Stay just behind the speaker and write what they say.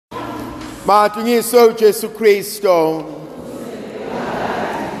Madunyiswe uJesu Kristo.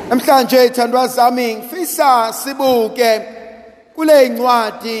 Namhlanje thandwa zami ngifisa sibuke kule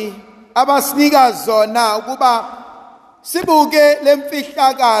incwadi abasinika zona ukuba sibuke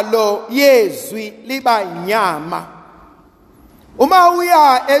lemfihlakalo yezwi liba inyama. Uma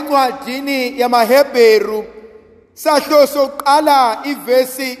uya encwadini yamaHebheru sahloso qala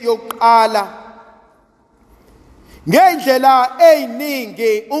ivesi yokuqala. Ngendlela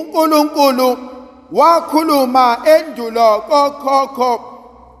eyiningi uNkulunkulu wakhuluma endulo kokhokho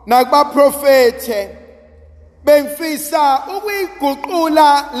nakubaprofethe. Bengifisa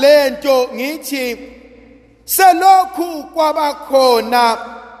ukuyiguqula lento ngithi selokhu kwabakhona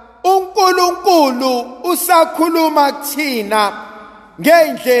uNkulunkulu usakhuluma kuthina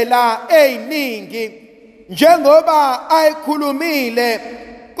ngendlela eyiningi njengoba ayikhulumile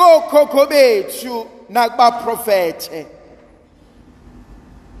kokhokho bethu nakubaprofethe.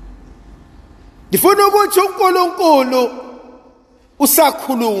 Ngifuna ukuthi uNkulunkulu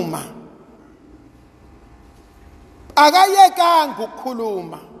usakhuluma. Akayekanga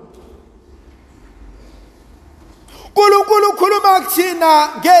ukukhuluma. uNkulunkulu ukhuluma kuthina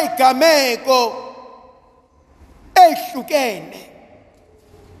ngezigameko ezihlukene.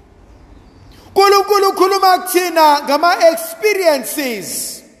 uNkulunkulu ukhuluma kuthina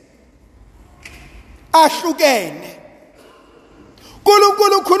ngama-experiences ahlukene.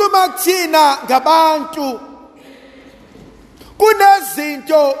 uNkulunkulu ukhuluma kuthina ngabantu.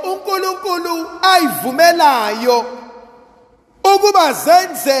 Kunezinto uNkulunkulu ayivumelayo ukuba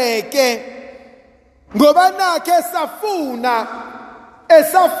zenzeke ngoba nakhe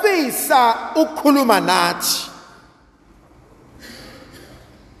esafisa ukukhuluma nathi.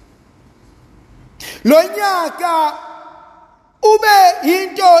 Lo nyaka ube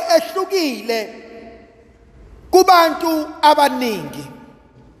yinto ehlukile kubantu abaningi.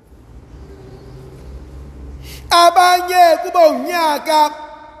 Abanye kuba unyaka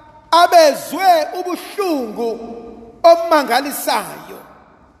abezwe ubuhlungu obumangalisayo.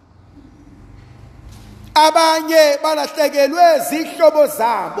 Abanye balahlekelwe zihlobo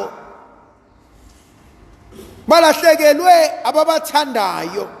zabo. Balahlekelwe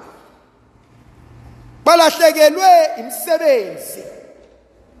ababathandayo. Balahlekelwe imisebenzi.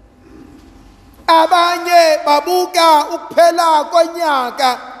 Abanye babuka ukuphela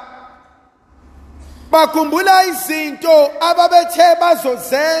konyaka. Bakhumbula izinto ababethe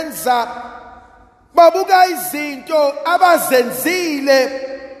bazozenza. Babuka izinto abazenzile.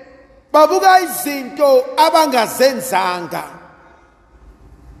 Babuka izinto abangazenzanga.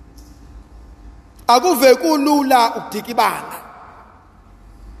 Akuve kulula ukudikibana.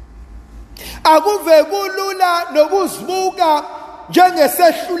 Akuve kulula nokuzibuka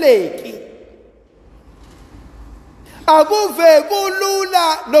njengesehluleki. Akuve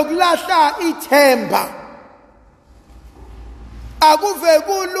kulula nokulahla ithemba. Akuve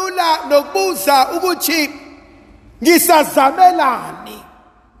kulula nokubuza ukuthi ngisazamelani.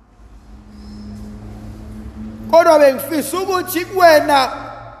 Kodwa bengifisa ukuthi kuwena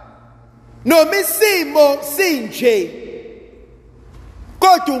noma isimo sinje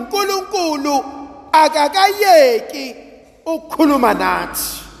kodwa uNkulunkulu akakayeki ukukhuluma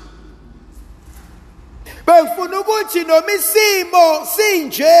nathi. Bengifuna ukuthi noma isimo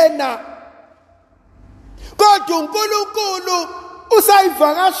sinjena kodwa uNkulunkulu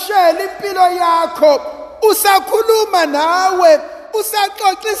usayivakashela impilo yakho, usakhuluma nawe,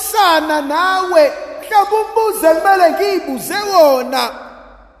 usaxoxisana nawe. Mhlawumbe umbuzo kumele ngiyibuze wona,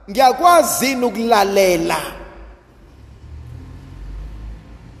 ngiyakwazi ukulalela.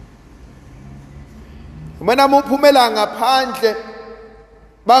 Uma uphumela ngaphandle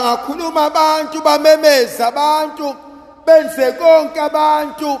bangakhuluma abantu, bamemeza abantu, benze konke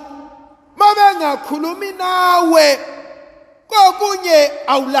abantu. Mabengakhulumi nawe kokunye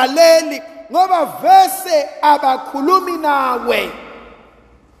awulaleli ngoba vese abakhulumi nawe.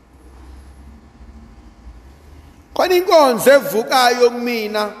 Khona inkonzo evukayo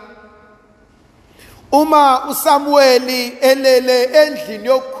kumina uma uSamueli elele endlini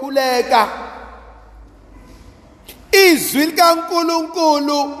yokukhuleka. Izwi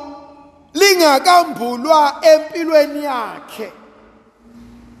likaNkulunkulu lingakambulwa empilweni yakhe.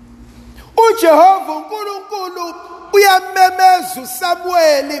 uJehova uNkulunkulu uyamemeza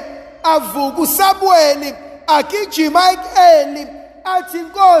uSamueli, avuka uSamueli agijima ku-Eli athi,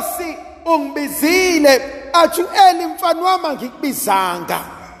 Nkosi ungibizile. Athi u-Eli, mfana wami angikubizanga.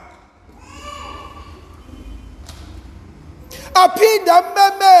 Aphinda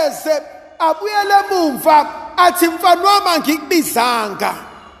ambemeze, abuyele emuva athi, mfana wami angikubizanga.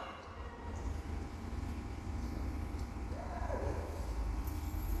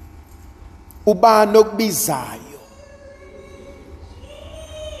 ubani okubizayo?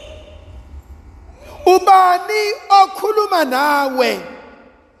 Ubani okhuluma nawe?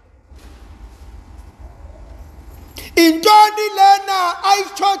 Intoni lena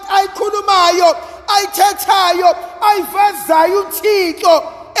ayikhulumayo, ayithethayo, ayivezayo uThixo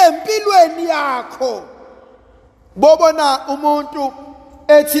empilweni yakho? Bobona umuntu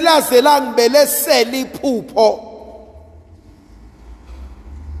ethi laze langibelesela iphupho,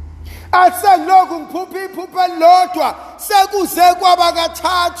 asengiloku ngiphupha iphupho elilodwa, sekuze kwaba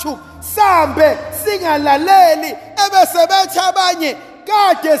kathathu, sambe singalaleli, ebese bethi abanye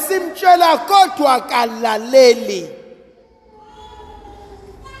kade simtshela kodwa kalaleli.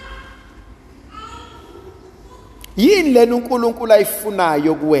 Yini lena uNkulunkulu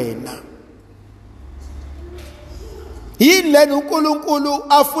ayifunayo kuwena? Yini lena uNkulunkulu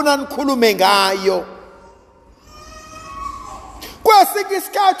afuna nikhulume ngayo? Kwesinye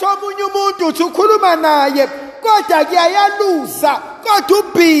isikhathi omunye umuntu uthi ukhuluma naye kodwa kuyayaluza, kodwa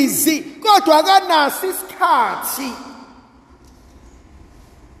ubhizi, kodwa akanaso isikhathi.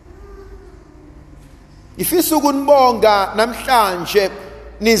 Ifisa ukunibonga namhlanje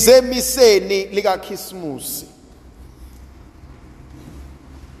nize emiseni likaKhisimusi.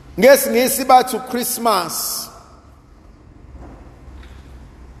 Ngesingisi bathi uChristmas.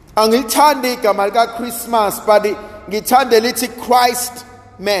 Angilithandi igama lika Christmas, but ngithanda lithi Christ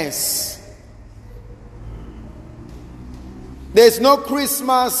Mass. There's no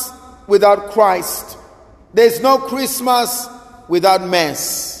Christmas without Christ. There's no Christmas without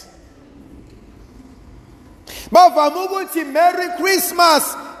Mass. Bavama ukuthi Merry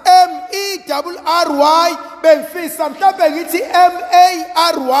Christmas, MERRY, bengifisa mhlawumbe ngithi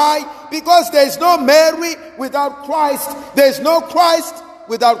MARY, because there's no Mary without Christ. There's no Christ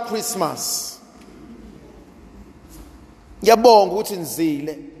without Christmas. Ngiyabonga ukuthi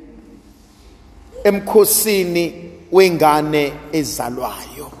nizile emkhosini wengane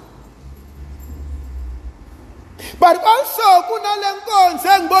ezalwayo. But also kunale nkonzo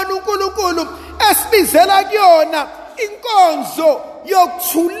engibona uNkulunkulu esibizela kuyona, inkonzo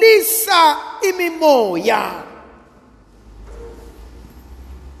yokuthulisa imimoya.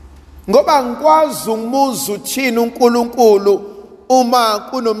 Ngoba ngikwazi umuza uthini uNkulunkulu uma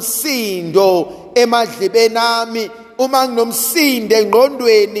kunomsindo emadlebeni ami, uma kunomsindo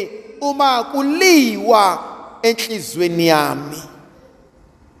engqondweni, uma kuliwa enhlizweni yami.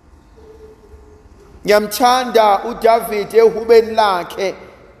 Ngiyamthanda uDavid ehubeni lakhe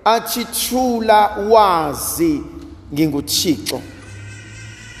athi thula wazi nginguThixo.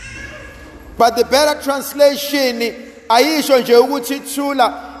 But the better translation ayisho nje ukuthi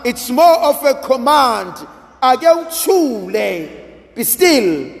thula, it's more of a command. Ake uthule, be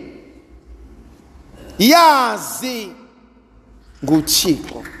still, yazi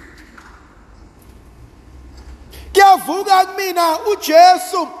nguThixo. Kuyavuka kumina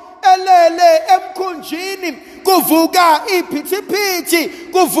uJesu elele emkhunjini, kuvuka iphithiphithi,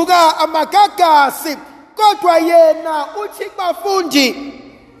 kuvuka amagagasi, kodwa yena uthi kubafundi,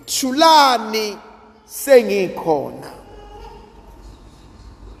 thulani sengikhona.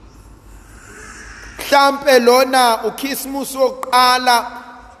 Mhlambe lona uKhisimusi wokuqala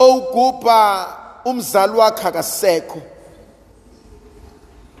owugubha umzali wakhe akasekho.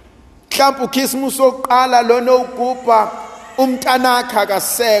 Mhlambe uKhisimusi wokuqala lona owugubha umntanakhe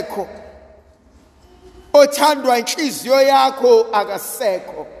akasekho, othandwa inhliziyo yakho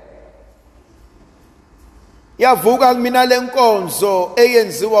akasekho. Yavuka kumina lenkonzo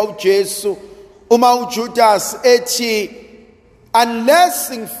eyenziwa uJesu uma uJudas ethi,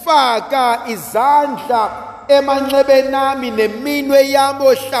 unless ngifaka izandla emanxebeni ami neminwe yami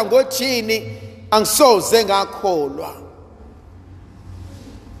ohlangothini, angisoze ngakholwa.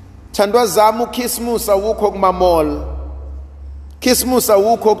 Thandwa zami, uKhisimusi awukho kuma-mall, Khisimusi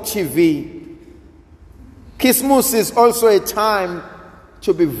awukho ku-TV. Khisimusi is also a time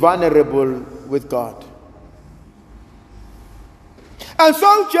to be vulnerable with God. And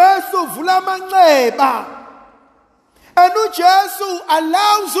so Jesu vula amanxeba, and uJesu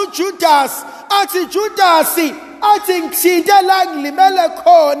allows uJudas, athi Judasi, athi ngithinte la ngilimele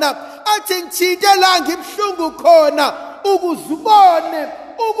khona, athi ngithinte la ngibhlungu khona, ukuzubone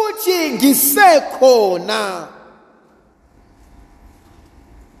ukuthi ngisekhona.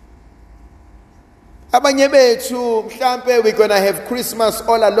 Abanye bethu mhlambe we're gonna have Christmas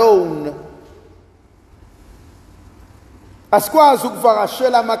all alone. Asikwazi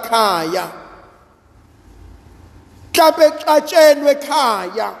ukuvakashela amakhaya. Mhlambe xatshenwe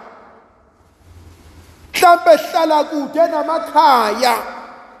ekhaya. Mhlambe hlala kude namakhaya.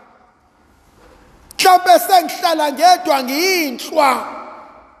 Mhlambe sengihlala ngedwa ngiyinhlwa.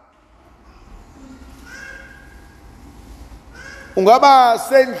 ungaba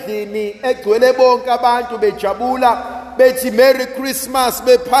sendlini egcwele bonke abantu bejabula bethi Merry Christmas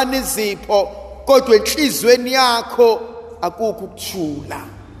bephana izipho kodwa enhlizweni yakho akukho ukuthula.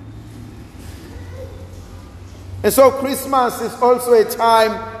 And so Christmas is also a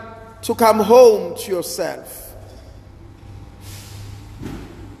time to come home to yourself.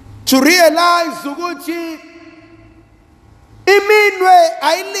 To realize ukuthi iminwe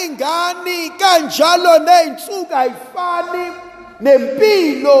ayilingani kanjalo neinsuku ayifani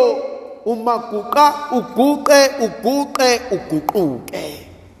nempilo umaguqa uguquke.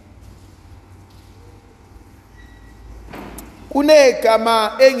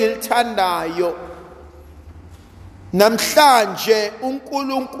 Kunegama engilithandayo namhlanje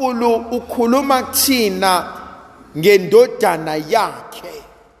uNkulunkulu ukhuluma kuthina ngendodana yakhe.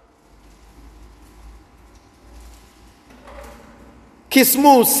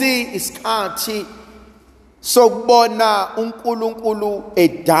 Kismusi isikhathi sokubona uNkulunkulu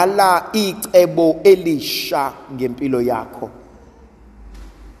edala icebo elisha ngempilo yakho.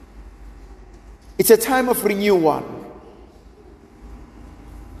 It's a time of renewal.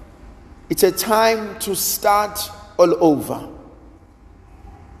 It's a time to start all over.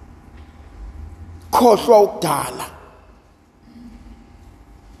 Khohlwa ukudala.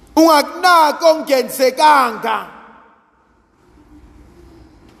 Ungakunaka ongenzekanga.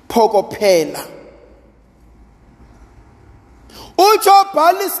 Phokophela. Utsho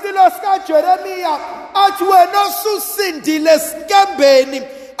bhala isililo sikaJeremiya athi wena osusindile sinkembeni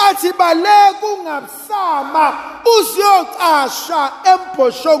athi baleka ungabusama uziyocasha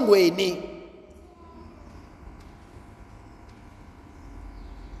embhoshongweni.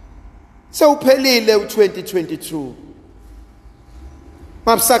 Sewuphelile u2022.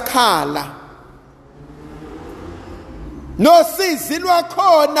 Mabusakhala. Nosizi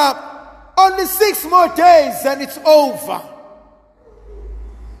lwakhona, only 6 more days and it's over.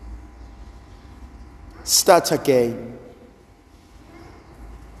 Start again.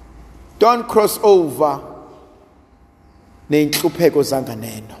 Don't cross over neinhlupheko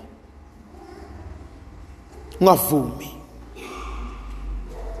zanganeno. Ungavumi.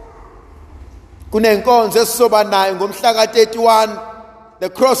 Kunenkonzo esizoba nayo ngomhla ka31, the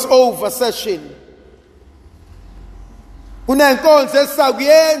crossover session. Kunenkonzo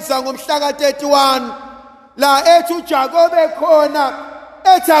esizakuyenza ngomhla ka31 la ethi uJakobe ekhona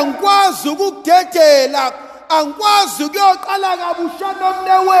ethi angikwazi ukudedela, angikwazi ukuyoqala kabusha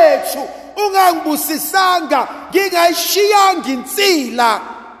nomne wethu ungangibusisanga ngingayishiyanga insila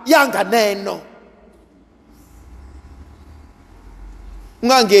yanganeno.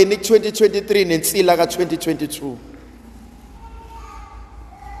 Ungangeni ku2023 nensila ka2022.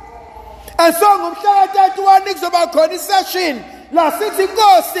 And so ngomhla ka31 kuzoba khona isession la sithi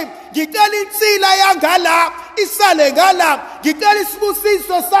Nkosi ngicela insila yangala isale ngala, ngicela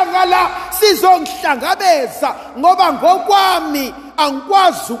isibusiso sangala sizongihlangabeza ngoba ngokwami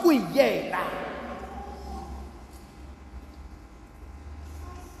angikwazi ukuyiyela.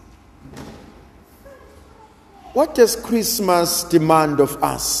 What does Christmas demand of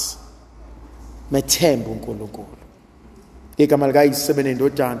us? Methemba uNkulunkulu. Igama likaYise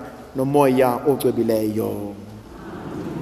benendodana nomoya ocwebileyo.